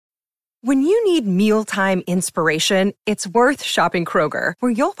When you need mealtime inspiration, it's worth shopping Kroger,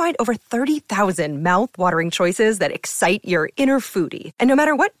 where you'll find over 30,000 mouth-watering choices that excite your inner foodie. And no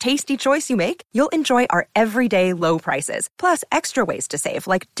matter what tasty choice you make, you'll enjoy our everyday low prices, plus extra ways to save,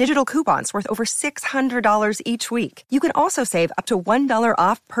 like digital coupons worth over $600 each week. You can also save up to $1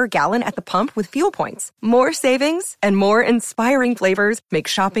 off per gallon at the pump with fuel points. More savings and more inspiring flavors make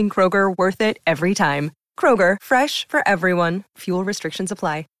shopping Kroger worth it every time. Kroger, fresh for everyone. Fuel restrictions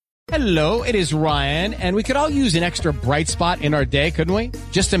apply. Hello, it is Ryan, and we could all use an extra bright spot in our day, couldn't we?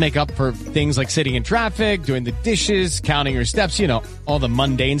 Just to make up for things like sitting in traffic, doing the dishes, counting your steps, you know, all the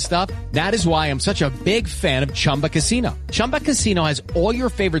mundane stuff. That is why I'm such a big fan of Chumba Casino. Chumba Casino has all your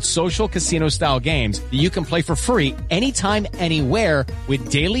favorite social casino-style games that you can play for free anytime, anywhere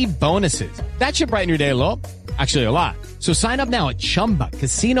with daily bonuses. That should brighten your day a little. Actually, a lot. So sign up now at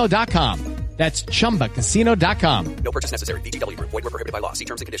ChumbaCasino.com. That's ChumbaCasino.com. No purchase necessary. VGW Group. Void where prohibited by law. See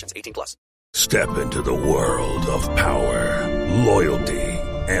terms and conditions. 18+. Step into the world of power, loyalty,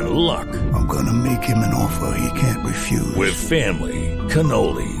 and luck. I'm gonna make him an offer he can't refuse. With family,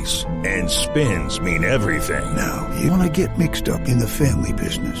 cannolis, and spins mean everything. Now, you wanna get mixed up in the family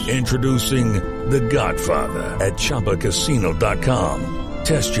business. Introducing The Godfather at ChumbaCasino.com.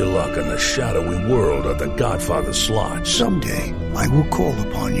 Test your luck in the shadowy world of The Godfather slot. Someday, I will call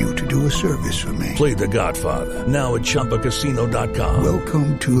upon you to do a service for me. Play The Godfather, now at ChumbaCasino.com.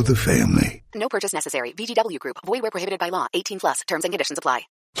 Welcome to the family. No purchase necessary. VGW Group. Void where prohibited by law. 18+. Terms and conditions apply.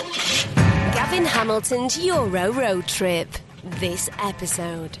 Gavin Hamilton's Euro Road Trip. This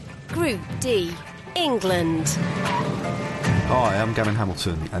episode. Group D, England. Hi, I'm Gavin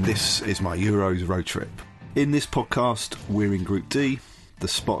Hamilton, and this is my Euros road trip. In this podcast, we're in Group D. The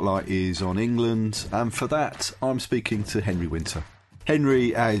spotlight is on England, and for that, I'm speaking to Henri Winter.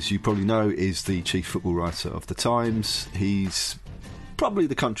 Henri, as you probably know, is the chief football writer of The Times. He's probably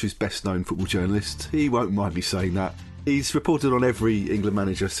the country's best-known football journalist. He won't mind me saying that. He's reported on every England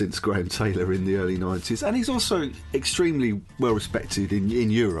manager since Graham Taylor in the early 90s, and he's also extremely well-respected in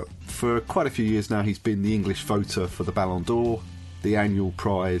Europe. For quite a few years now, he's been the English voter for the Ballon d'Or, the annual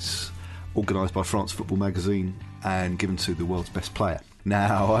prize organised by France Football magazine and given to the world's best player.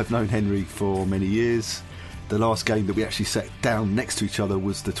 Now, I've known Henri for many years. The last game that we actually sat down next to each other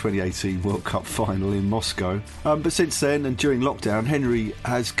was the 2018 World Cup final in Moscow. But since then, and during lockdown, Henri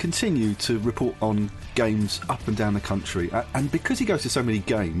has continued to report on games up and down the country. And because he goes to so many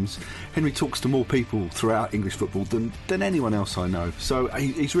games, Henri talks to more people throughout English football than anyone else I know. So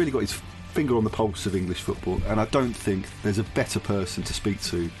he's really got his finger on the pulse of English football, and I don't think there's a better person to speak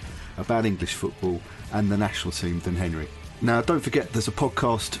to about English football and the national team than Henri. Now, don't forget there's a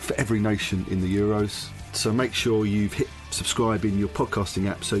podcast for every nation in the Euros, so make sure you've hit subscribe in your podcasting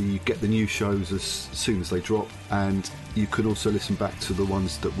app so you get the new shows as soon as they drop, and you can also listen back to the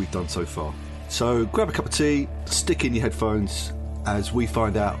ones that we've done so far. So grab a cup of tea, stick in your headphones as we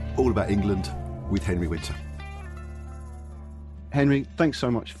find out all about England with Henri Winter. Henri, thanks so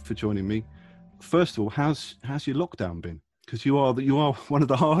much for joining me. First of all, how's your lockdown been? Because you are one of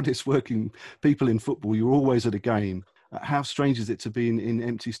the hardest working people in football. You're always at a game. How strange is it to be in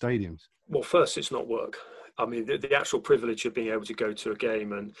empty stadiums? Well, first, it's not work. I mean, the actual privilege of being able to go to a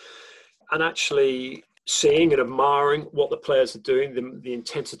game and actually seeing and admiring what the players are doing, the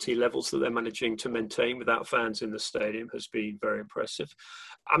intensity levels that they're managing to maintain without fans in the stadium has been very impressive.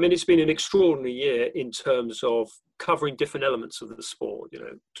 I mean, it's been an extraordinary year in terms of covering different elements of the sport, you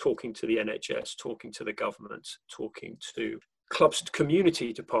know, talking to the NHS, talking to the government, talking to clubs,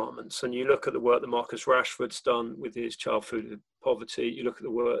 community departments. And you look at the work that Marcus Rashford's done with his child food poverty. You look at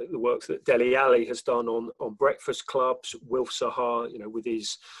the work that Dele Alli has done on breakfast clubs, Wilf Zaha, you know, with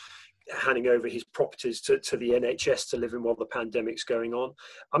his handing over his properties to the NHS to live in while the pandemic's going on.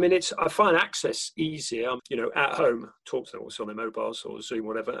 I mean, I find access easier, you know, at home, talk to them also on their mobiles or Zoom,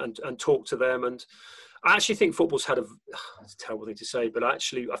 whatever, and talk to them. And I actually think football's had it's a terrible thing to say, but I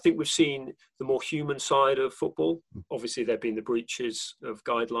think we've seen the more human side of football. Obviously, there have been the breaches of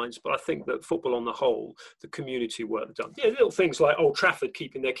guidelines, but I think that football on the whole, the community work done. Yeah, little things like Old Trafford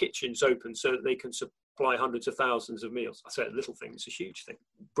keeping their kitchens open so that they can supply hundreds of thousands of meals. I say a little thing, it's a huge thing.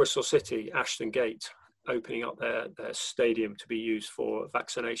 Bristol City, Ashton Gate, opening up their stadium to be used for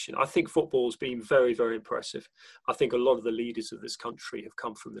vaccination. I think football's been very, very impressive. I think a lot of the leaders of this country have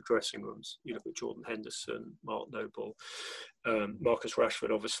come from the dressing rooms. You look at Jordan Henderson, Mark Noble, Marcus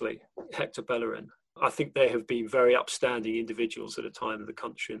Rashford, obviously, Hector Bellerin. I think they have been very upstanding individuals at a time that the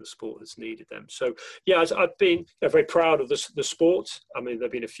country and the sport has needed them. So, yeah, I've been very proud of the sport. I mean, there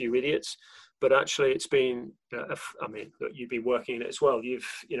have been a few idiots, But actually, it's been, I mean, look, you've been working in it as well.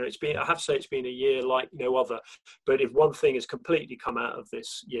 It's been, I have to say, it's been a year like no other. But if one thing has completely come out of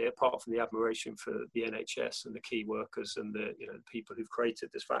this year, apart from the admiration for the NHS and the key workers and the people who've created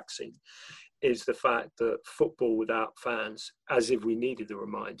this vaccine, is the fact that football without fans, as if we needed the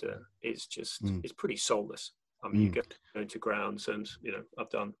reminder, is just, it's pretty soulless. I mean, you go into grounds and, I've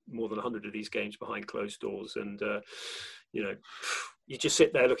done more than 100 of these games behind closed doors and, you just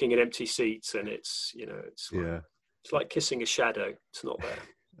sit there looking at empty seats and it's like kissing a shadow. It's not there.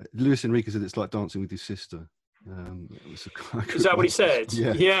 Luis Enrique said it's like dancing with your sister. Is that what he said?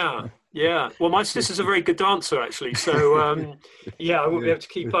 Yeah. Well, my sister's a very good dancer, actually. So, I won't be able to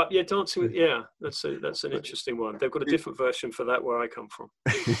keep up. Yeah, dancing with. Yeah, that's an interesting one. They've got a different version for that where I come from.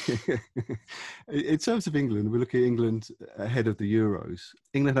 In terms of England, we look at England ahead of the Euros.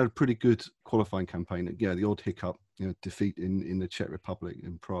 England had a pretty good qualifying campaign. Yeah, the odd hiccup, defeat in the Czech Republic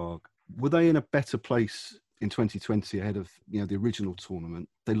in Prague. Were they in a better place in 2020 ahead of the original tournament?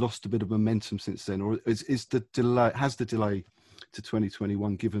 They lost a bit of momentum since then, or has the delay to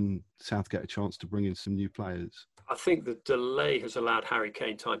 2021 given Southgate a chance to bring in some new players? I think the delay has allowed Harry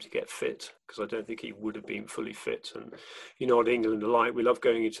Kane time to get fit, because I don't think he would have been fully fit. And what England are like, we love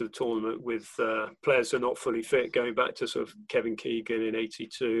going into the tournament with players who are not fully fit, going back to sort of Kevin Keegan in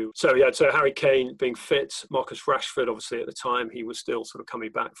 '82. So Harry Kane being fit, Marcus Rashford, obviously at the time, he was still sort of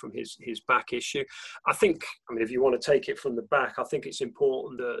coming back from his back issue. I think, if you want to take it from the back, I think it's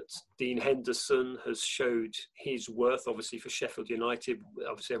important that Dean Henderson has showed his worth, obviously for Sheffield United.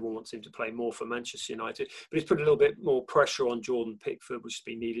 Obviously everyone wants him to play more for Manchester United, but he's put a little bit more pressure on Jordan Pickford, which has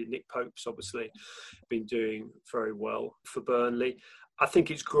been needed. Nick Pope's obviously been doing very well for Burnley. I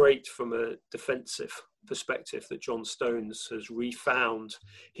think it's great from a defensive perspective that John Stones has refound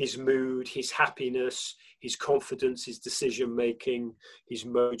his mood, his happiness, his confidence, his decision-making, his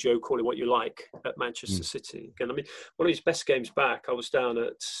mojo, call it what you like, at Manchester City. Again, one of his best games back, I was down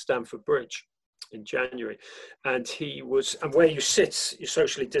at Stamford Bridge in January, and where you sit, you're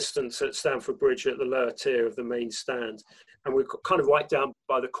socially distanced at Stamford Bridge at the lower tier of the main stand, and we're kind of right down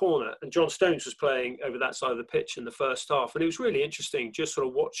by the corner, and John Stones was playing over that side of the pitch in the first half, and it was really interesting just sort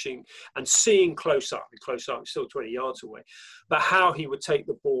of watching and seeing close up, still 20 yards away, but how he would take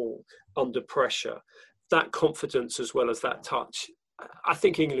the ball under pressure, that confidence as well as that touch. I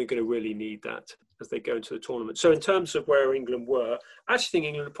think England are going to really need that as they go into the tournament. So in terms of where England were, I actually think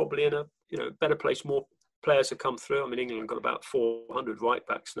England are probably in a better place. More players have come through. England have got about 400 right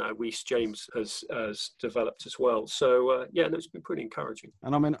backs now. Reece James has developed as well. So it's been pretty encouraging.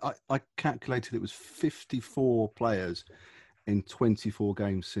 And I calculated it was 54 players in 24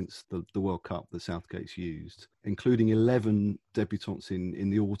 games since the World Cup that Southgate's used, including 11 debutants in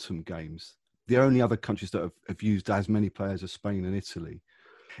the autumn games. The only other countries that have used as many players are Spain and Italy.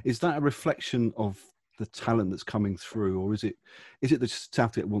 Is that a reflection of the talent that's coming through, or is it that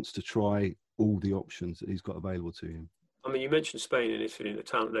Southgate wants to try all the options that he's got available to him? You mentioned Spain and Italy and the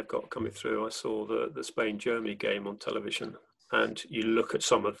talent they've got coming through. I saw the Spain-Germany game on television, and you look at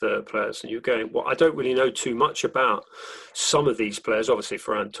some of the players and you're going, well, I don't really know too much about some of these players. Obviously,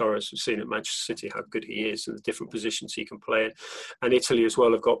 Ferran Torres, we've seen at Manchester City how good he is and the different positions he can play in. And Italy as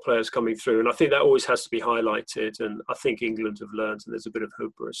well have got players coming through. And I think that always has to be highlighted. And I think England have learned, and there's a bit of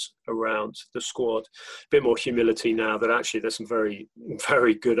hubris around the squad, a bit more humility now that actually there's some very,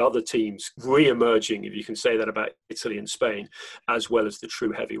 very good other teams re-emerging, if you can say that about Italy and Spain, as well as the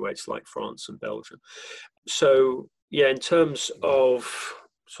true heavyweights like France and Belgium. So, yeah, in terms of...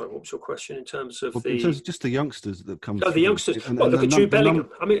 Sorry, what was your question in terms of in terms of just the youngsters that come? The youngsters. Look at Jude Bellingham.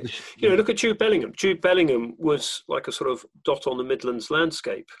 Look at Jude Bellingham. Jude Bellingham was like a sort of dot on the Midlands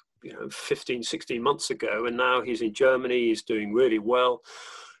landscape, 15, 16 months ago, and now he's in Germany. He's doing really well.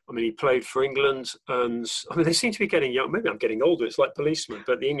 He played for England, and they seem to be getting young. Maybe I'm getting older. It's like policemen,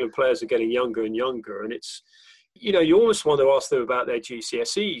 but the England players are getting younger and younger, and it's. You almost want to ask them about their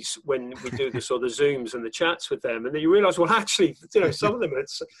GCSEs when we do the sort of Zooms and the chats with them, and then you realise, well, actually, some of them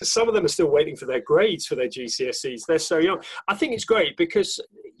are still waiting for their grades for their GCSEs. They're so young. I think it's great because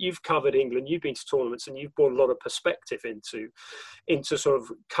you've covered England, you've been to tournaments, and you've brought a lot of perspective into sort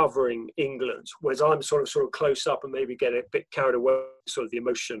of covering England, whereas I'm sort of close up and maybe get a bit carried away with sort of the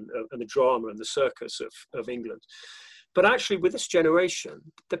emotion and the drama and the circus of England. But actually, with this generation,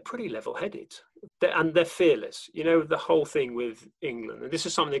 they're pretty level-headed and they're fearless. The whole thing with England, and this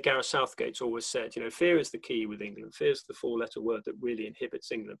is something that Gareth Southgate's always said, fear is the key with England. Fear is the four-letter word that really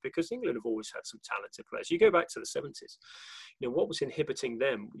inhibits England, because England have always had some talented players. You go back to the 70s, what was inhibiting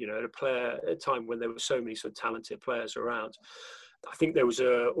them, at a time when there were so many sort of talented players around. I think there was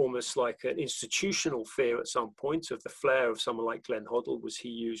almost like an institutional fear at some point of the flair of someone like Glenn Hoddle. Was he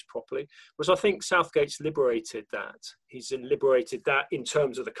used properly? Whereas I think Southgate's liberated that. He's liberated that in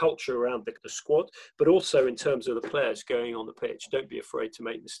terms of the culture around the squad, but also in terms of the players going on the pitch. Don't be afraid to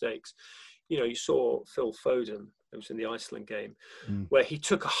make mistakes. You know, you saw Phil Foden, it was in the Iceland game, where he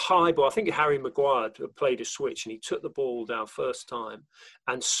took a high ball. I think Harry Maguire played a switch and he took the ball down first time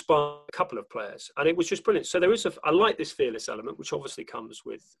and spun a couple of players. And it was just brilliant. So there is I like this fearless element, which obviously comes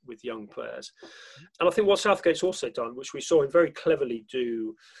with young players. And I think what Southgate's also done, which we saw him very cleverly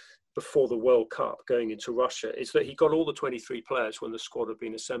do before the World Cup going into Russia, is that he got all the 23 players when the squad had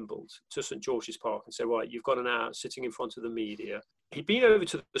been assembled to St George's Park and said, right, you've got an hour sitting in front of the media. He'd been over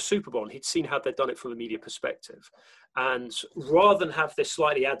to the Super Bowl and he'd seen how they'd done it from the media perspective. And rather than have this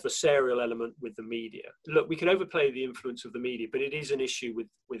slightly adversarial element with the media, look, we can overplay the influence of the media, but it is an issue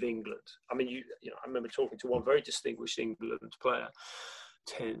with England. I mean, you know, I remember talking to one very distinguished England player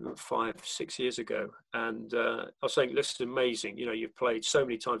 5-6 years ago, and I was saying, this is amazing, you know, you've played so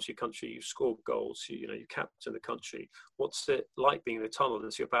many times for your country, you've scored goals, you know, you captain the country, what's it like being in the tunnel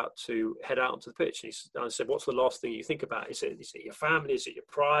as you're about to head out onto the pitch? And I said, what's the last thing you think about? Is it your family, is it your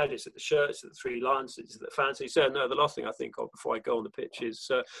pride, is it the shirt, is it the three lions, is it the fans? He said, no, the last thing I think of before I go on the pitch is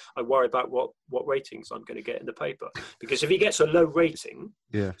I worry about what ratings I'm going to get in the paper, because if he gets a low rating,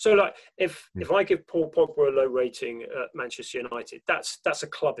 so like if I give Paul Pogba a low rating at Manchester United, that's a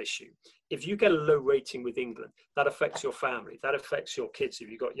club issue. If you get a low rating with England, that affects your family, that affects your kids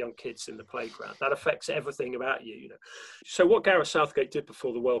if you've got young kids in the playground, that affects everything about you, you know. So what Gareth Southgate did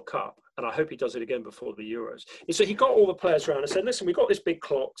before the World Cup, and I hope he does it again before the Euros, is that he got all the players around and said, listen, we've got this big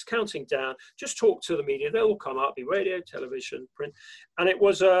clock, it's counting down, just talk to the media, they'll all come up, be radio, television, print. And it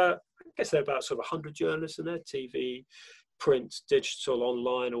was, I guess there were about sort of 100 journalists in there, TV, print, digital,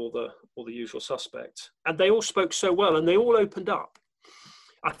 online, all the usual suspects. And they all spoke so well and they all opened up.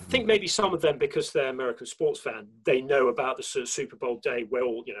 I think maybe some of them, because they're American sports fan, they know about the sort of Super Bowl day where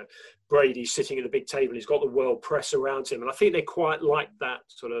all, you know, Brady's sitting at the big table, he's got the world press around him. And I think they quite like that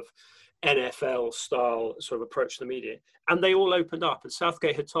sort of NFL style sort of approach to the media. And they all opened up. And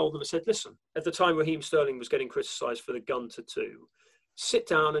Southgate had told them and said, listen, at the time Raheem Sterling was getting criticised for the gun to two, sit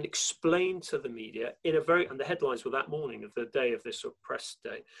down and explain to the media in a very, and the headlines were that morning of the day of this sort of press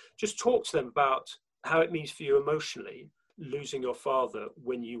day, just talk to them about how it means for you emotionally, losing your father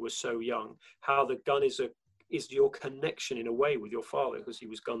when you were so young, how the gun is your connection in a way with your father because he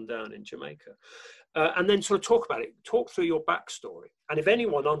was gunned down in Jamaica. And then sort of talk about it, talk through your backstory. And if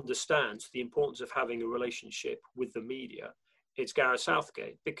anyone understands the importance of having a relationship with the media, it's Gareth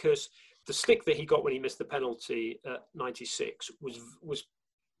Southgate, because the stick that he got when he missed the penalty at 96 was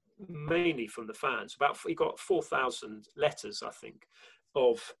mainly from the fans. He got 4,000 letters, I think,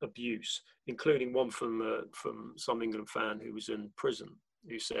 of abuse, including one from some England fan who was in prison,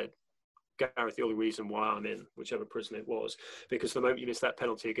 who said, Gareth, you're the reason why I'm in whichever prison it was, because the moment you missed that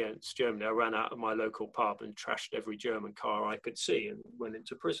penalty against Germany, I ran out of my local pub and trashed every German car I could see and went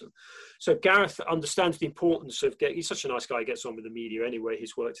into prison. So Gareth understands the importance of he's such a nice guy, he gets on with the media anyway,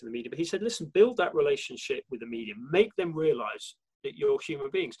 he's worked in the media, but he said, listen, build that relationship with the media, make them realise that you're human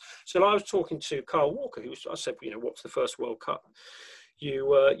beings. So I was talking to Carl Walker, I said, you know, what's the first World Cup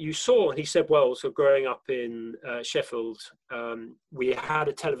you saw? And he said, well, so growing up in Sheffield, we had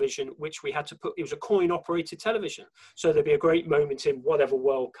a television which we had to put, it was a coin operated television. So there'd be a great moment in whatever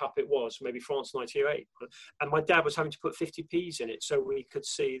World Cup it was, maybe France 98. And my dad was having to put 50p's in it so we could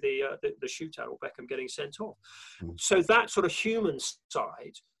see the shootout or Beckham getting sent off. So that sort of human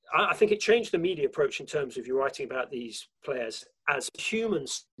side, I think it changed the media approach in terms of you writing about these players as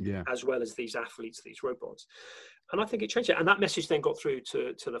humans, as well as these athletes, these robots. And I think it changed it. And that message then got through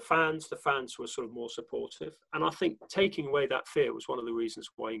to the fans. The fans were sort of more supportive. And I think taking away that fear was one of the reasons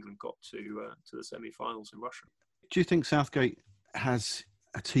why England got to the semi-finals in Russia. Do you think Southgate has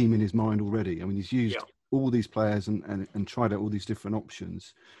a team in his mind already? I mean, he's used all these players and tried out all these different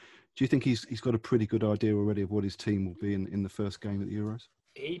options. Do you think he's got a pretty good idea already of what his team will be in the first game at the Euros?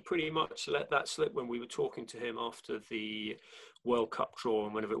 He pretty much let that slip when we were talking to him after the World Cup draw,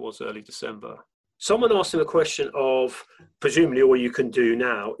 and whenever it was, early December. Someone asked him a question of, presumably all you can do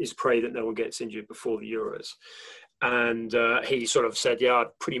now is pray that no one gets injured before the Euros. And he sort of said, I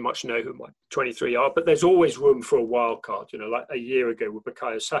pretty much know who my 23 are, but there's always room for a wild card. You know, like a year ago with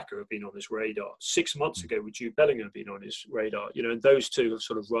Bukayo Saka have been on his radar. 6 months ago with Jude Bellingham have been on his radar. You know, and those two have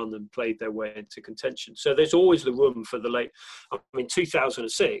sort of run and played their way into contention. So there's always the room for the late. I mean,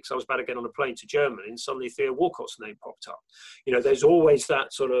 2006, I was about to get on a plane to Germany and suddenly Theo Walcott's name popped up. You know, there's always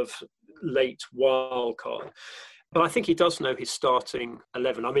that sort of late wild card. But I think he does know his starting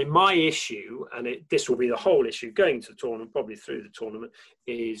 11. I mean, my issue, and this will be the whole issue going to the tournament, probably through the tournament,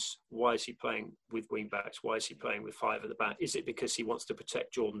 is why is he playing with wing-backs? Why is he playing with 5 at the back? Is it because he wants to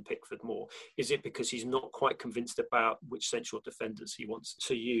protect Jordan Pickford more? Is it because he's not quite convinced about which central defenders he wants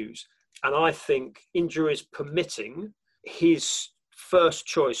to use? And I think, injuries permitting, his first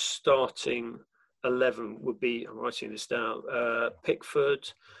choice starting 11 would be, I'm writing this down, Pickford,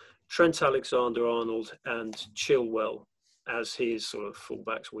 Trent Alexander-Arnold and Chilwell as his sort of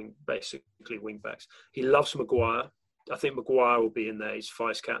fullbacks, basically wing-backs. He loves Maguire. I think Maguire will be in there. He's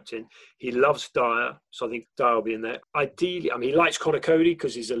vice-captain. He loves Dyer, so I think Dyer will be in there. Ideally, I mean, he likes Conor Cody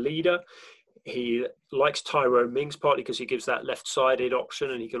because he's a leader. He likes Tyrone Mings, partly because he gives that left-sided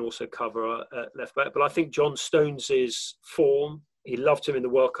option and he can also cover left-back. But I think John Stones' form, he loved him in the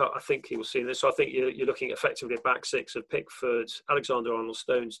World Cup. I think he will see this. So I think you're looking effectively at back 6 of Pickford, Alexander-Arnold,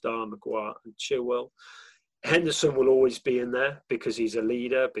 Stones, Dyer, Maguire and Chilwell. Henderson will always be in there because he's a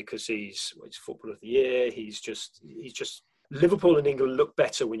leader, because he's Footballer of the Year. He's just Liverpool and England look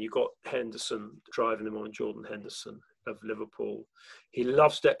better when you've got Henderson driving them on, Jordan Henderson of Liverpool. He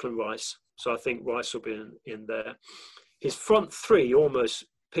loves Declan Rice, so I think Rice will be in there. His front 3 almost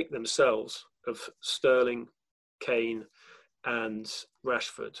pick themselves of Sterling, Kane and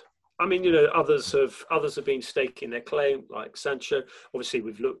Rashford. I mean, others have been staking their claim, like Sancho. Obviously,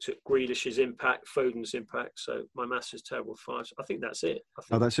 we've looked at Grealish's impact, Foden's impact. So my maths is terrible. 5. I think that's it.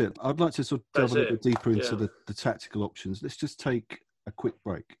 That's it. I'd like to sort of delve a little bit deeper into the tactical options. Let's just take a quick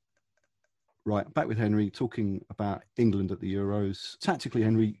break. Right, back with Henry, talking about England at the Euros. Tactically,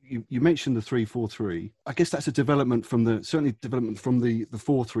 Henry, you mentioned the 3-4-3. I guess that's a development from the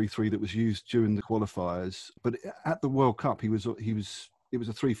 4-3-3 that was used during the qualifiers. But at the World Cup, it was a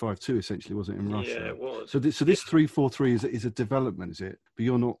 3-5-2 essentially, wasn't it, in Russia? Yeah, it was. So this 3-4-3 is a development, is it? But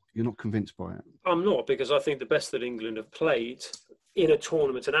you're not convinced by it. I'm not, because I think the best that England have played in a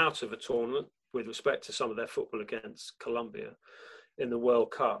tournament and out of a tournament, with respect to some of their football against Colombia in the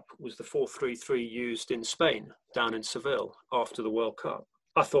World Cup, was the 4-3-3 used in Spain, down in Seville, after the World Cup.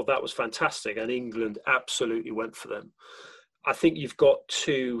 I thought that was fantastic, and England absolutely went for them. I think you've got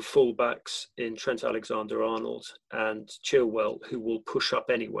 2 fullbacks in Trent Alexander-Arnold and Chilwell who will push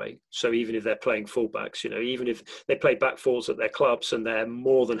up anyway. So even if they're playing fullbacks, even if they play back fours at their clubs, and they're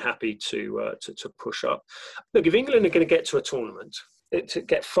more than happy to push up. Look, if England are going to get to a tournament, to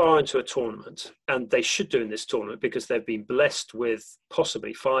get far into a tournament, and they should do in this tournament because they've been blessed with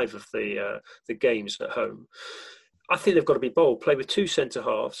possibly 5 of the games at home, I think they've got to be bold. Play with 2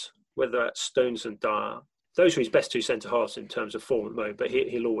 centre-halves, whether that's Stones and Dyer. Those are his best 2 centre-halves in terms of form at the moment, but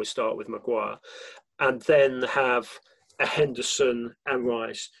he'll always start with Maguire. And then have a Henderson and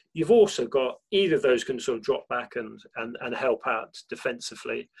Rice. You've also got either of those can sort of drop back and help out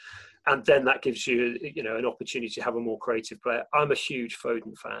defensively. And then that gives you, an opportunity to have a more creative player. I'm a huge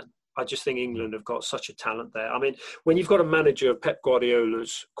Foden fan. I just think England have got such a talent there. I mean, when you've got a manager of Pep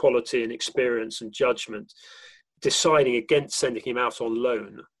Guardiola's quality and experience and judgment, deciding against sending him out on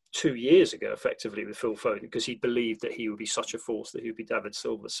loan 2 years ago, effectively, with Phil Foden, because he believed that he would be such a force, that he would be David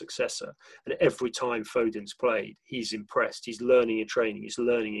Silva's successor. And every time Foden's played, he's impressed. He's learning in training. He's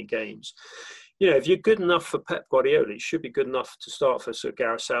learning in games. If you're good enough for Pep Guardiola, you should be good enough to start for Sir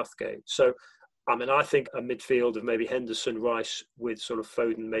Gareth Southgate. So, I think a midfield of maybe Henderson, Rice, with sort of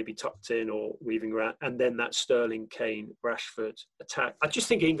Foden maybe tucked in or weaving around, and then that Sterling, Kane, Rashford attack. I just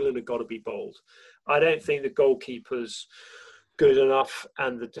think England have got to be bold. I don't think the goalkeepers good enough,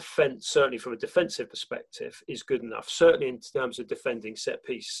 and the defence, certainly from a defensive perspective, is good enough, certainly in terms of defending set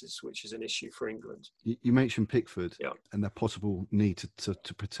pieces, which is an issue for England. You mentioned Pickford and their possible need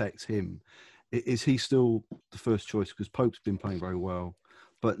to protect him. Is he still the first choice? Because Pope's been playing very well,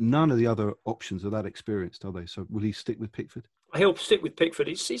 but none of the other options are that experienced, are they? So will he stick with Pickford? He'll stick with Pickford.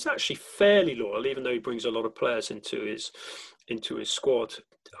 He's actually fairly loyal, even though he brings a lot of players into his squad.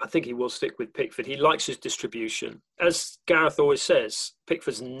 I think he will stick with Pickford. He likes his distribution. As Gareth always says,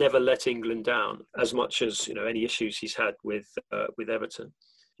 Pickford's never let England down, as much as any issues he's had with Everton.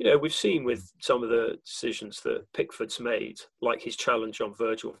 We've seen with some of the decisions that Pickford's made, like his challenge on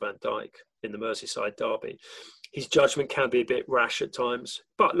Virgil van Dijk in the Merseyside derby. His judgment can be a bit rash at times,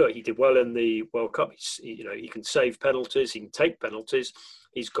 but look, he did well in the World Cup. He can save penalties, he can take penalties.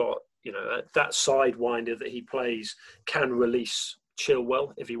 He's got, that sidewinder that he plays can release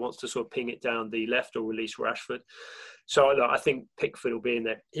Chilwell if he wants to sort of ping it down the left, or release Rashford. So I think Pickford will be in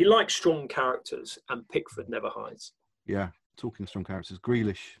there. He likes strong characters, and Pickford never hides. Yeah, talking strong characters,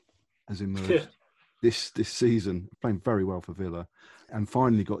 Grealish has emerged this season, playing very well for Villa, and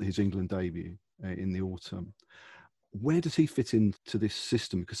finally got his England debut in the autumn. where does he fit into this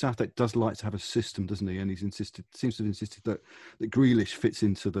system? Because Southgate does like to have a system, doesn't he? And seems to have insisted that Grealish fits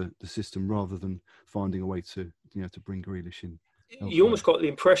into the system rather than finding a way to bring Grealish in. You almost got the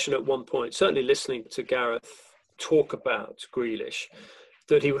impression at one point, certainly listening to Gareth talk about Grealish,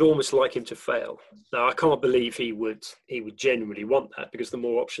 that he would almost like him to fail. Now, I can't believe he would genuinely want that, because the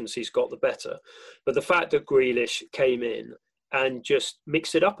more options he's got, the better. But the fact that Grealish came in and just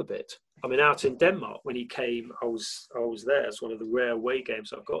mixed it up a bit. I mean, out in Denmark, when he came, I was there. It's one of the rare away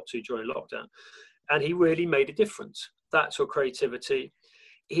games I've got to during lockdown. And he really made a difference. That sort of creativity.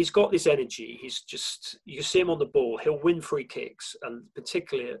 He's got this energy. He's just, you see him on the ball. He'll win free kicks, and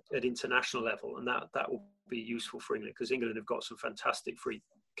particularly at international level. And that will be useful for England, because England have got some fantastic free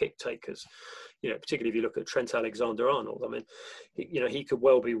kick takers, particularly if you look at Trent Alexander-Arnold. I mean, he could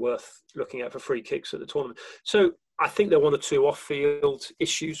well be worth looking at for free kicks at the tournament. So I think there are one or two off-field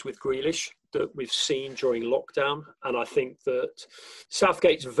issues with Grealish that we've seen during lockdown. And I think that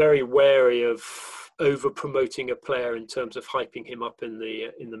Southgate's very wary of over-promoting a player in terms of hyping him up in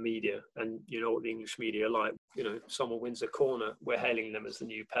the media. And you know what the English media are like. Someone wins a corner, we're hailing them as the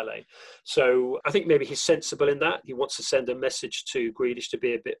new Pele. So I think maybe he's sensible in that. He wants to send a message to Grealish to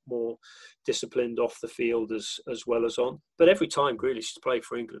be a bit more disciplined off the field as well as on. But every time Grealish has played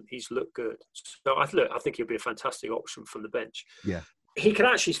for England, he's looked good. So I think he'll be a fantastic option from the bench. Yeah, he can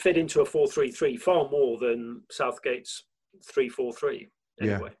actually fit into a 4-3-3 far more than Southgate's 3-4-3.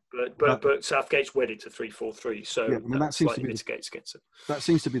 Anyway, yeah. But Southgate's wedded to 3-4-3, so that seems to be mitigates against it. That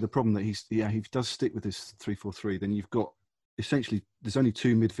seems to be the problem, that he does stick with this 3-4-3. Then you've got essentially there's only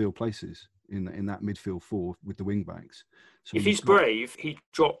two midfield places in that midfield four with the wing backs. So if he's brave, he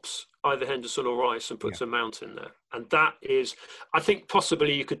drops either Henderson or Rice and puts a Mount in there, and that is, I think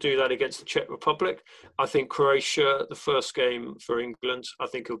possibly you could do that against the Czech Republic. I think Croatia, the first game for England, I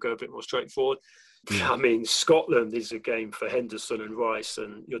think he'll go a bit more straightforward. I mean, Scotland is a game for Henderson and Rice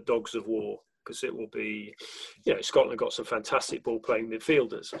and your dogs of war, because it will be, Scotland got some fantastic ball-playing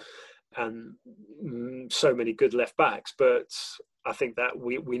midfielders and so many good left-backs, but I think that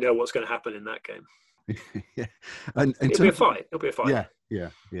we know what's going to happen in that game. Yeah, It'll be a fight.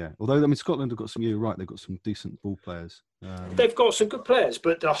 Yeah. Although, I mean, Scotland have got some, you're right, they've got some decent ball players. They've got some good players,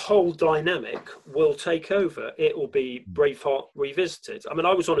 but the whole dynamic will take over. It will be Braveheart revisited. I mean,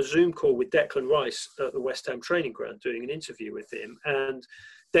 I was on a Zoom call with Declan Rice at the West Ham training ground doing an interview with him, and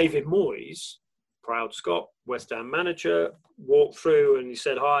David Moyes, proud Scot, West Ham manager, walked through and he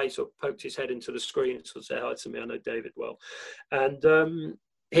said hi, sort of poked his head into the screen and sort of said hi to me. I know David well. And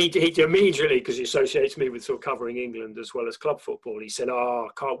he immediately, because he associates me with sort of covering England as well as club football, he said, I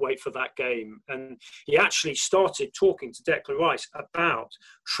can't wait for that game. And he actually started talking to Declan Rice about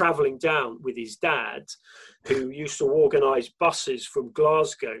travelling down with his dad, who used to organise buses from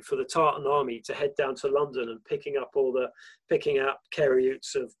Glasgow for the Tartan Army to head down to London and picking up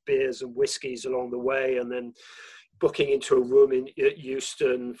carryouts of beers and whiskies along the way, and then booking into a room at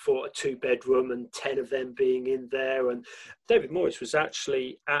Euston for a 2-bedroom and 10 of them being in there. And David Moyes was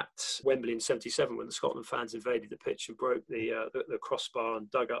actually at Wembley in 1977 when the Scotland fans invaded the pitch and broke the crossbar and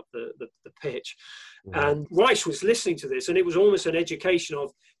dug up the pitch. Yeah. And Rice was listening to this, and it was almost an education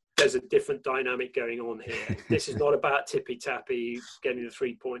of, there's a different dynamic going on here. This is not about tippy-tappy, getting the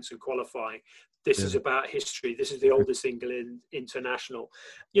 3 points and qualifying. This is about history. This is the oldest England international.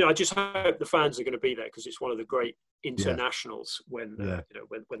 I just hope the fans are going to be there, because it's one of the great internationals when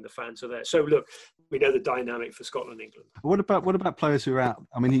the fans are there. So look, we know the dynamic for Scotland, England. What about players who are out?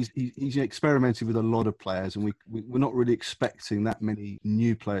 I mean, he's experimented with a lot of players, and we're not really expecting that many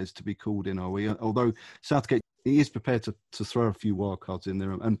new players to be called in, are we? Although Southgate, he is prepared to throw a few wild cards in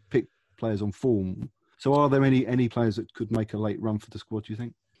there and pick players on form. So are there any players that could make a late run for the squad, do you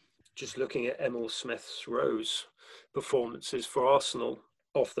think? Just looking at Emil Smith-Rowe's performances for Arsenal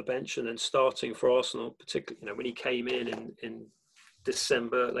off the bench and then starting for Arsenal, particularly when he came in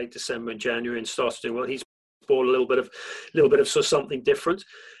December, late December and January, and started doing well, he's brought a little bit of sort of something different.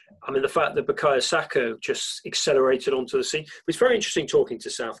 I mean, the fact that Bukayo Saka just accelerated onto the scene. It's very interesting talking to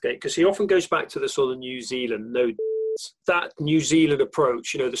Southgate, because he often goes back to the sort of New Zealand, that New Zealand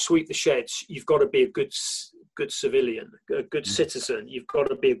approach, the sweep the sheds. You've got to be a good civilian, a good citizen. You've got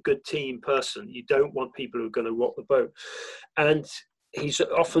to be a good team person. You don't want people who are going to rock the boat. And he's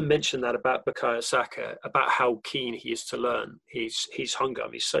often mentioned that about Bukayo Saka, about how keen he is to learn. He's hungry. I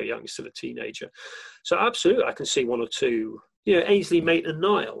mean, he's so young, he's still a teenager. So absolutely, I can see one or two Ainsley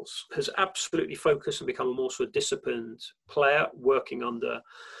Maitland-Niles has absolutely focused and become a more sort of disciplined player working under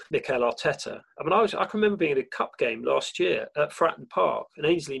Mikel Arteta. I mean, I can remember being in a cup game last year at Fratton Park, and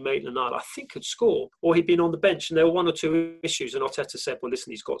Ainsley Maitland-Niles, I think, had scored, or he'd been on the bench, and there were one or two issues, and Arteta said, well,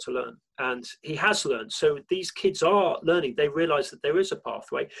 listen, he's got to learn. And he has learned. So these kids are learning. They realise that there is a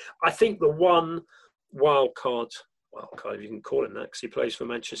pathway. I think the one wild card, you can call him that because he plays for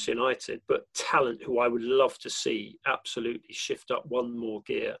Manchester United, but talent who I would love to see absolutely shift up one more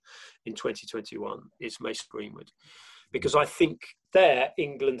gear in 2021 is Mason Greenwood. Because I think there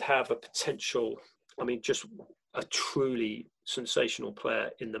England have a potential, just a truly sensational player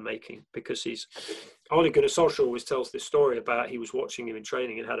in the making, because Ole Gunnar Solskjaer always tells this story about he was watching him in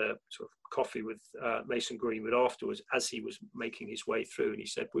training and had a sort of coffee with Mason Greenwood afterwards as he was making his way through, and he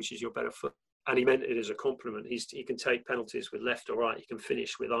said, which is your better foot? And he meant it as a compliment. He can take penalties with left or right. He can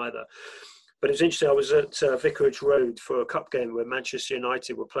finish with either. But it was interesting. I was at Vicarage Road for a cup game where Manchester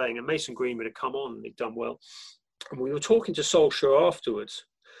United were playing, and Mason Greenwood had come on and he'd done well. And we were talking to Solskjaer afterwards,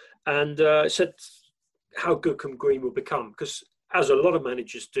 and said, how good can Greenwood become? Because as a lot of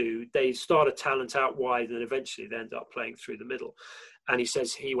managers do, they start a talent out wide and eventually they end up playing through the middle. And he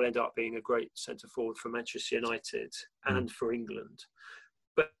says he will end up being a great centre forward for Manchester United and for England.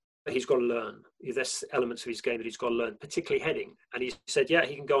 He's got to learn. There's elements of his game that he's got to learn, particularly heading. And he said,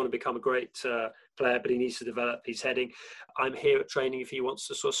 he can go on and become a great player, but he needs to develop his heading. I'm here at training if he wants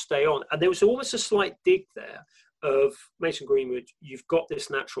to sort of stay on. And there was almost a slight dig there of Mason Greenwood, you've got this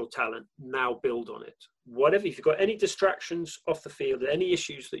natural talent, now build on it. Whatever, if you've got any distractions off the field, any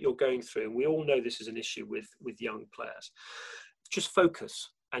issues that you're going through, and we all know this is an issue with young players, just focus.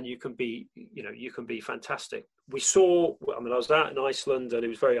 And you can be fantastic. We saw, I was out in Iceland, and it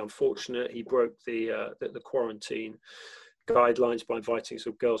was very unfortunate. He broke the quarantine guidelines by inviting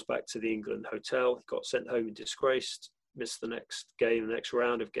some girls back to the England hotel. He got sent home in disgrace, missed the next game, the next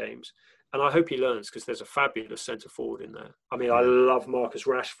round of games. And I hope he learns, because there's a fabulous centre forward in there. I love Marcus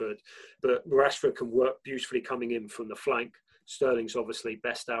Rashford, but Rashford can work beautifully coming in from the flank. Sterling's obviously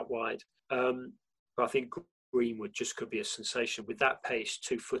best out wide. But I think Greenwood just could be a sensation with that pace,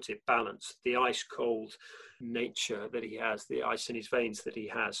 two-footed balance, the ice-cold nature that he has, the ice in his veins that he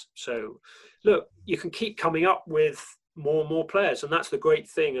has. So, look, you can keep coming up with more and more players, and that's the great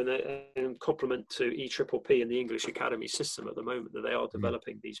thing, and compliment to EPPP and the English Academy system at the moment, that they are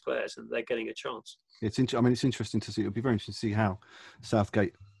developing these players and they're getting a chance. It's interesting to see. It'll be very interesting to see how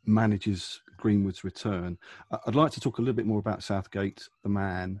Southgate manages Greenwood's return. I'd like to talk a little bit more about Southgate, the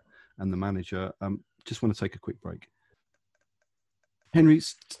man, and the manager. Just want to take a quick break. Henry,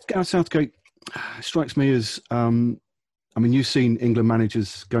 Gareth Southgate strikes me as, you've seen England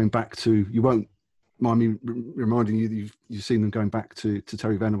managers going back to, you won't mind me reminding you that you've seen them going back to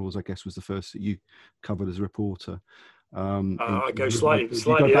Terry Venables, I guess, was the first that you covered as a reporter. I go slightly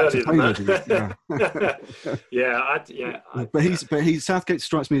earlier than that. But Southgate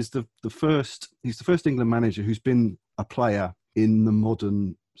strikes me as he's the first England manager who's been a player in the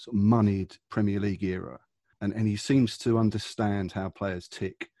modern sort of moneyed Premier League era, and he seems to understand how players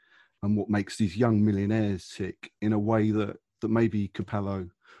tick and what makes these young millionaires tick in a way that maybe Capello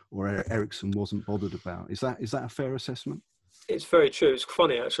or Ericsson wasn't bothered about. Is that a fair assessment? It's very true. It's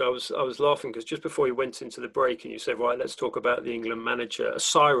funny, actually. I was laughing because just before you went into the break and you said, right, let's talk about the England manager, a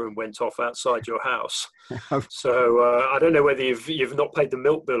siren went off outside your house. So I don't know whether you've not paid the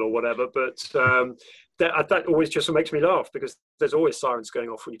milk bill or whatever, but that always just makes me laugh, because there's always sirens going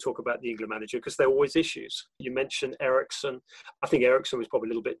off when you talk about the England manager, because there are always issues. You mentioned Ericsson. I think Ericsson was probably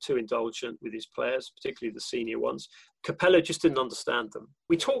a little bit too indulgent with his players, particularly the senior ones. Capello just didn't understand them.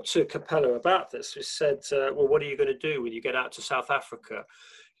 We talked to Capello about this. We said, well, what are you going to do when you get out to South Africa?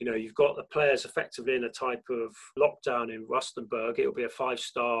 You've got the players effectively in a type of lockdown in Rustenburg. It'll be a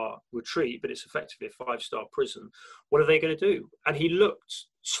 5-star retreat, but it's effectively a 5-star prison. What are they going to do? And he looked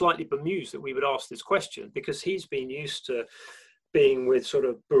slightly bemused that we would ask this question, because he's been used to being with sort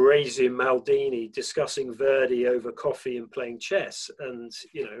of Baresi and Maldini discussing Verdi over coffee and playing chess, and,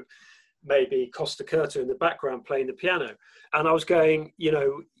 maybe Costa Curta in the background playing the piano. And I was going,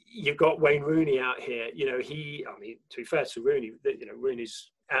 you've got Wayne Rooney out here. To be fair to Rooney,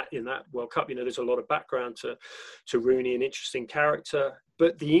 Rooney's in that World Cup, there's a lot of background to Rooney, an interesting character.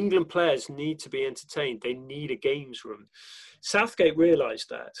 But the England players need to be entertained. They need a games room. Southgate realised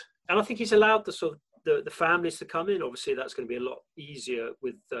that. And I think he's allowed the families to come in. Obviously, that's going to be a lot easier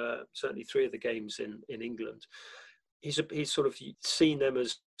with certainly 3 of the games in England. He's sort of seen them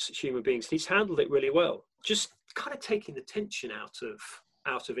as human beings. He's handled it really well. Just kind of taking the tension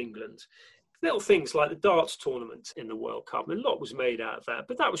out of England. Little things like the darts tournament in the World Cup. A lot was made out of that,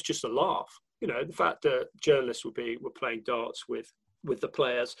 but that was just a laugh. You know, the fact that journalists were playing darts with the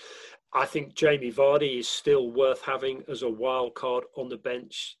players. I think Jamie Vardy is still worth having as a wild card on the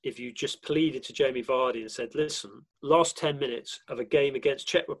bench. If you just pleaded to Jamie Vardy and said, listen, last 10 minutes of a game against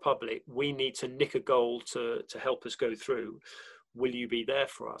Czech Republic, we need to nick a goal to help us go through. Will you be there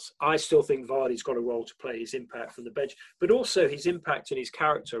for us? I still think Vardy's got a role to play, his impact from the bench, but also his impact and his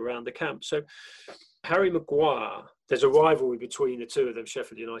character around the camp. So Harry Maguire, there's a rivalry between the two of them,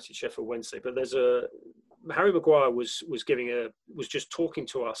 Sheffield United, Sheffield Wednesday, but Harry Maguire was just talking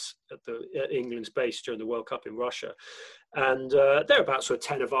to us at England's base during the World Cup in Russia. And there were about sort of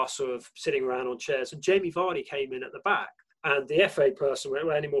 10 of us sort of sitting around on chairs, and Jamie Vardy came in at the back. And the FA person went,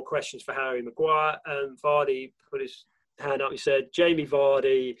 well, any more questions for Harry Maguire? And Vardy put his hand up. He said, Jamie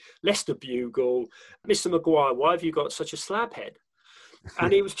Vardy, Leicester Bugle, Mr. Maguire, why have you got such a slab head?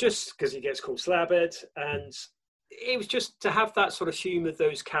 And it was just because he gets called slabhead, and it was just to have that sort of humour,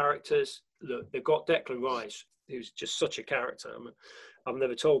 those characters. Look, they've got Declan Rice, who's just such a character. I mean, I've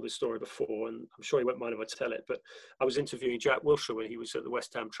never told this story before, and I'm sure he won't mind if I tell it, but I was interviewing Jack Wilshere when he was at the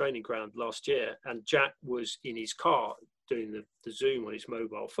West Ham training ground last year, and Jack was in his car doing the Zoom on his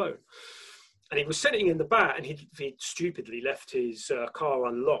mobile phone. And he was sitting in the back, and he'd stupidly left his car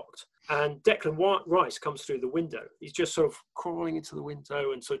unlocked. And Declan Rice comes through the window. He's just sort of crawling into the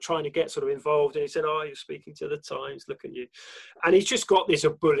window and sort of trying to get sort of involved. And he said, you're speaking to the Times, look at you. And he's just got this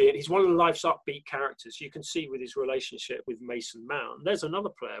brilliant, he's one of life's upbeat characters. You can see with his relationship with Mason Mount. And there's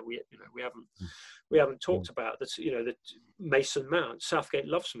another player we haven't talked about. That's, that Mason Mount. Southgate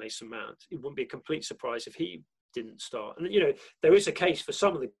loves Mason Mount. It wouldn't be a complete surprise if he didn't start. And, there is a case for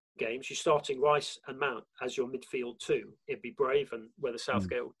some of the games, you're starting Rice and Mount as your midfield too. It'd be brave, and whether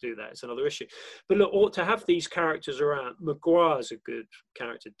Southgate will do that is another issue. But look, to have these characters around, Maguire's a good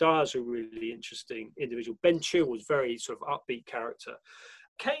character. Dyer's a really interesting individual. Ben Chilwell's very sort of upbeat character.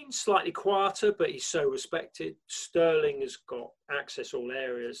 Kane's slightly quieter, but he's so respected. Sterling has got access all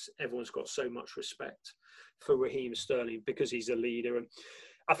areas. Everyone's got so much respect for Raheem Sterling because he's a leader. And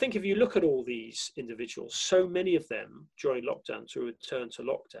I think if you look at all these individuals, so many of them during lockdown to return to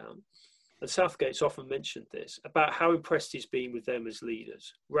lockdown, and Southgate's often mentioned this, about how impressed he's been with them as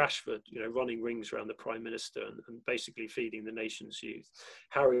leaders. Rashford, running rings around the Prime Minister and basically feeding the nation's youth.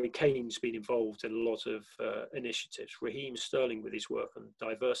 Harry Kane's been involved in a lot of initiatives. Raheem Sterling with his work on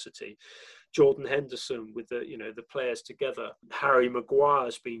diversity. Jordan Henderson with the players together. Harry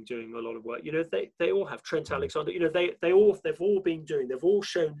Maguire's been doing a lot of work. They all have Trent Alexander. They've all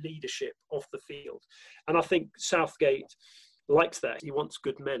shown leadership off the field. And I think Southgate likes that. He wants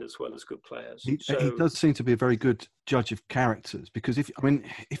good men as well as good players. He does seem to be a very good judge of characters, because if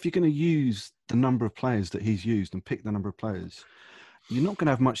you're going to use the number of players that he's used and pick the number of players, you're not going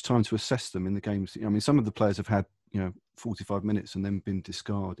to have much time to assess them in the games. Some of the players have had 45 minutes and then been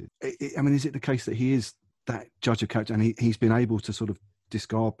discarded. Is it the case that he is that judge of character, and he's been able to sort of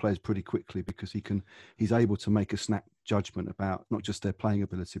discard players pretty quickly because he's able to make a snap judgment about not just their playing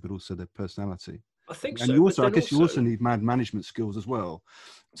ability but also their personality? I think so. And you also need mad management skills as well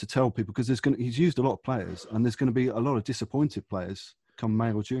to tell people, because he's used a lot of players, and there's going to be a lot of disappointed players come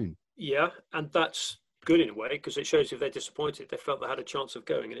May or June. Yeah, and that's good in a way, because it shows if they're disappointed, they felt they had a chance of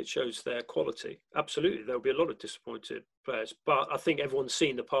going, and it shows their quality. Absolutely, there'll be a lot of disappointed players, but I think everyone's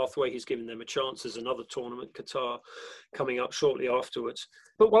seen the pathway. He's given them a chance. There's another tournament, Qatar, coming up shortly afterwards.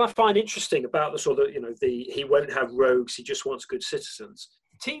 But what I find interesting about the sort of, he won't have rogues, he just wants good citizens.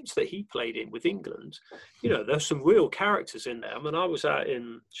 Teams that he played in with England, there's some real characters in there. I was out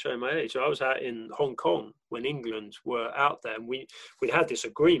showing my age, I was out in Hong Kong when England were out there, and we had this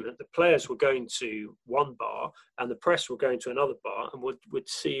agreement. The players were going to one bar and the press were going to another bar, and would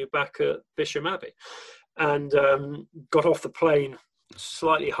see you back at Bisham Abbey. And got off the plane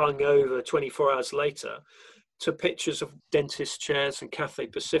slightly hungover 24 hours later, to pictures of dentist chairs and Cathay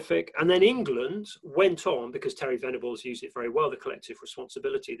Pacific. And then England went on, because Terry Venables used it very well, the collective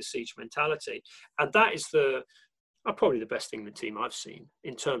responsibility, the siege mentality. And that is probably the best England team I've seen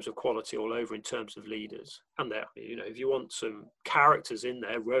in terms of quality all over, in terms of leaders. And there, if you want some characters in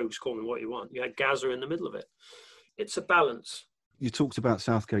there, rogues, call them what you want. You had Gaza in the middle of it. It's a balance. You talked about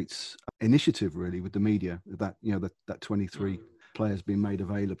Southgate's initiative, really, with the media, that, that 23 players being made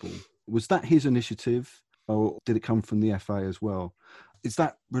available. Was that his initiative, or did it come from the FA as well? Is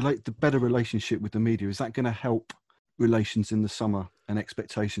that the better relationship with the media? Is that going to help relations in the summer and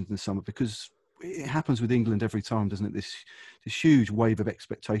expectations in the summer? Because it happens with England every time, doesn't it? This huge wave of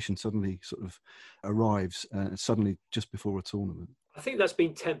expectation suddenly sort of arrives, suddenly just before a tournament. I think that's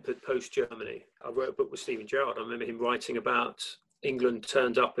been tempered post-Germany. I wrote a book with Stephen Gerrard. I remember him writing about England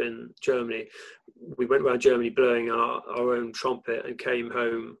turned up in Germany. We went around Germany blowing our own trumpet and came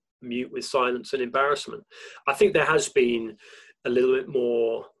home mute with silence and embarrassment. I think there has been a little bit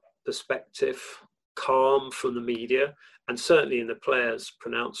more perspective, calm from the media, and certainly in the players'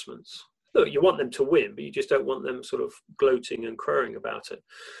 pronouncements. Look, you want them to win, but you just don't want them sort of gloating and crowing about it.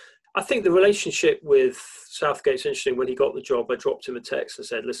 I think the relationship with Southgate's interesting. When he got the job, I dropped him a text and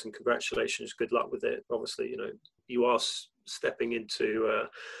said, listen, congratulations, good luck with it. Obviously, you know, you are stepping into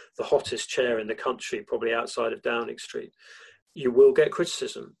the hottest chair in the country, probably outside of Downing Street. You will get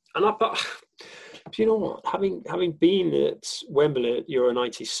criticism. But you know what? Having been at Wembley at Euro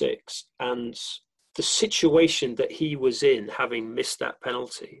 96 and the situation that he was in, having missed that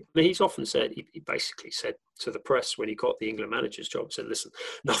penalty, I mean, he's often said, he basically said to the press when he got the England manager's job, said, listen,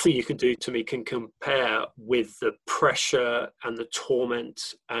 nothing you can do to me can compare with the pressure and the torment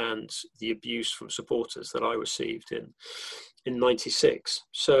and the abuse from supporters that I received in 96.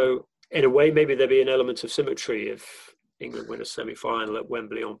 So in a way, maybe there'd be an element of symmetry if England win a semi-final at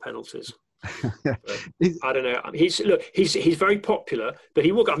Wembley on penalties. I don't know. He's very popular, but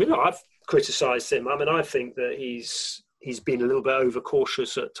he will. I mean, look, I've criticised him. I mean, I think that he's been a little bit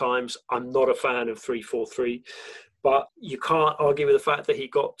overcautious at times. I'm not a fan of 3-4-3, but you can't argue with the fact that he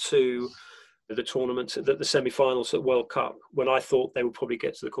got to the tournament, the semi-finals at World Cup, when I thought they would probably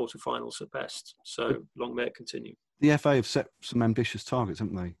get to the quarter-finals at best. So long may it continue. The FA have set some ambitious targets,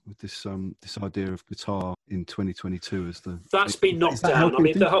 haven't they, with this idea of Qatar in 2022 as the... That's been knocked down. I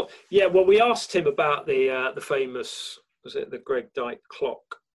mean, well, we asked him about the famous, was it the Greg Dyke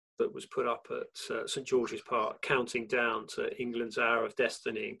clock that was put up at St George's Park, counting down to England's hour of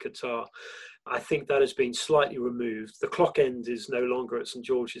destiny in Qatar. I think that has been slightly removed. The clock end is no longer at St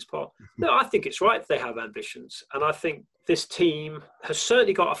George's Park. No, I think it's right if they have ambitions. And I think this team has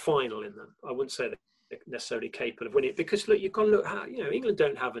certainly got a final in them. I wouldn't say that necessarily capable of winning, because look, you've got to look how, you know, England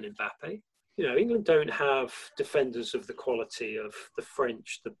don't have an Mbappe. You know, England don't have defenders of the quality of the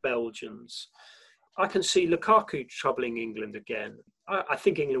French, the Belgians. I can see Lukaku troubling England again. I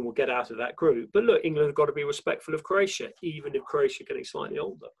think England will get out of that group. But look, England have got to be respectful of Croatia, even if Croatia are getting slightly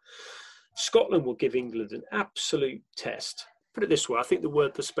older. Scotland will give England an absolute test. Put it this way, I think the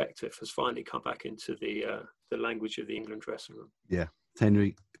word perspective has finally come back into the language of the England dressing room. Yeah.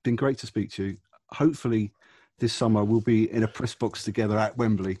 Henry, it's been great to speak to you. Hopefully this summer we'll be in a press box together at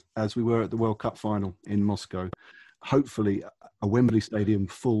Wembley, as we were at the World Cup final in Moscow. Hopefully a Wembley Stadium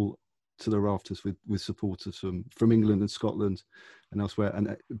full to the rafters with supporters from England and Scotland and elsewhere. And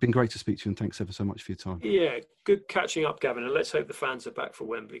it's been great to speak to you, and thanks ever so much for your time. Yeah, good catching up, Gavin. And let's hope the fans are back for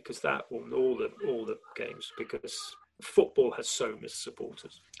Wembley, because that will all the games, because football has so missed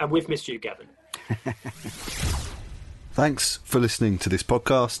supporters. And we've missed you, Gavin. Thanks for listening to this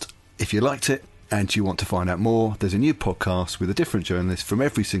podcast. If you liked it and you want to find out more, there's a new podcast with a different journalist from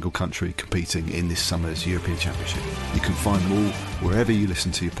every single country competing in this summer's European Championship. You can find them all wherever you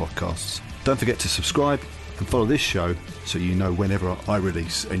listen to your podcasts. Don't forget to subscribe and follow this show so you know whenever I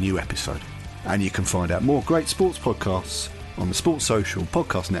release a new episode. And you can find out more great sports podcasts on the Sports Social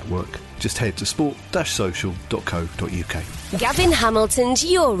Podcast Network. Just head to sport-social.co.uk. Gavin Hamilton's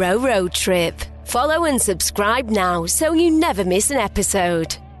Euro Road Trip. Follow and subscribe now so you never miss an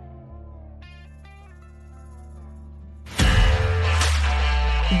episode.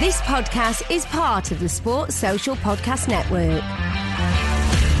 This podcast is part of the Sports Social Podcast Network.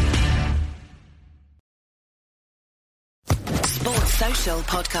 Sports Social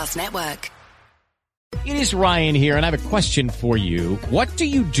Podcast Network. It is Ryan here, and I have a question for you. What do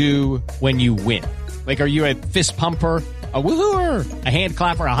you do when you win? Like, are you a fist pumper, a woohooer, a hand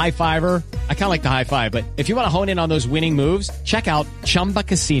clapper, a high fiver? I kind of like the high five, but if you want to hone in on those winning moves, check out Chumba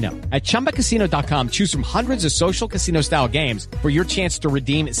Casino. At ChumbaCasino.com, choose from hundreds of social casino style games for your chance to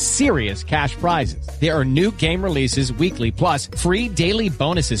redeem serious cash prizes. There are new game releases weekly, plus free daily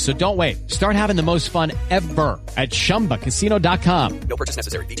bonuses. So don't wait. Start having the most fun ever at ChumbaCasino.com. No purchase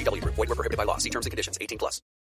necessary. VGW Group. Void where prohibited by law. See terms and conditions. 18+.